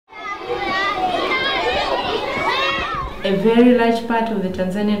A very large part of the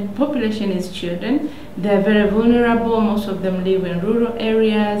Tanzanian population is children. They're very vulnerable. Most of them live in rural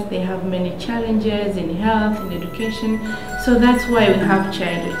areas. They have many challenges in health, in education. So that's why we have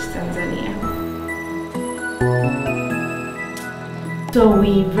Childreach Tanzania. So we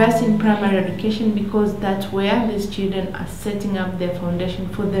invest in primary education because that's where these children are setting up their foundation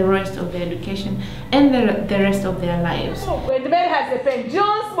for the rest of their education and the rest of their lives. When Mary has a pen,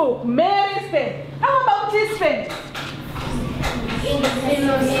 John's book, Mary's pen. How about this pen?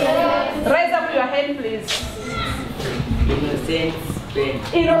 Raise up your hand, please. Innocence pen.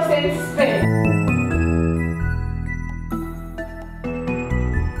 Innocence pen.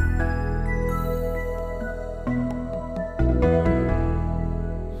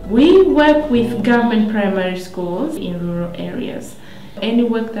 We work with government primary schools in rural areas. Any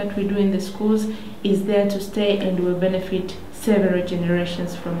work that we do in the schools is there to stay and will benefit several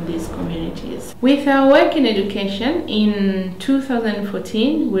generations from these communities. With our work in education, in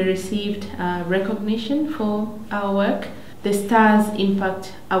 2014 we received recognition for our work, the Stars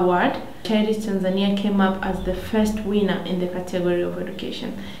Impact Award. Childreach Tanzania came up as the first winner in the category of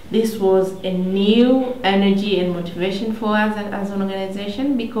education. This was a new energy and motivation for us as an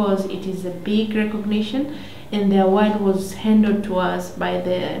organization because it is a big recognition, and the award was handed to us by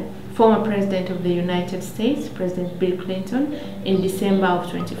the former President of the United States, President Bill Clinton, in December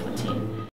of 2014.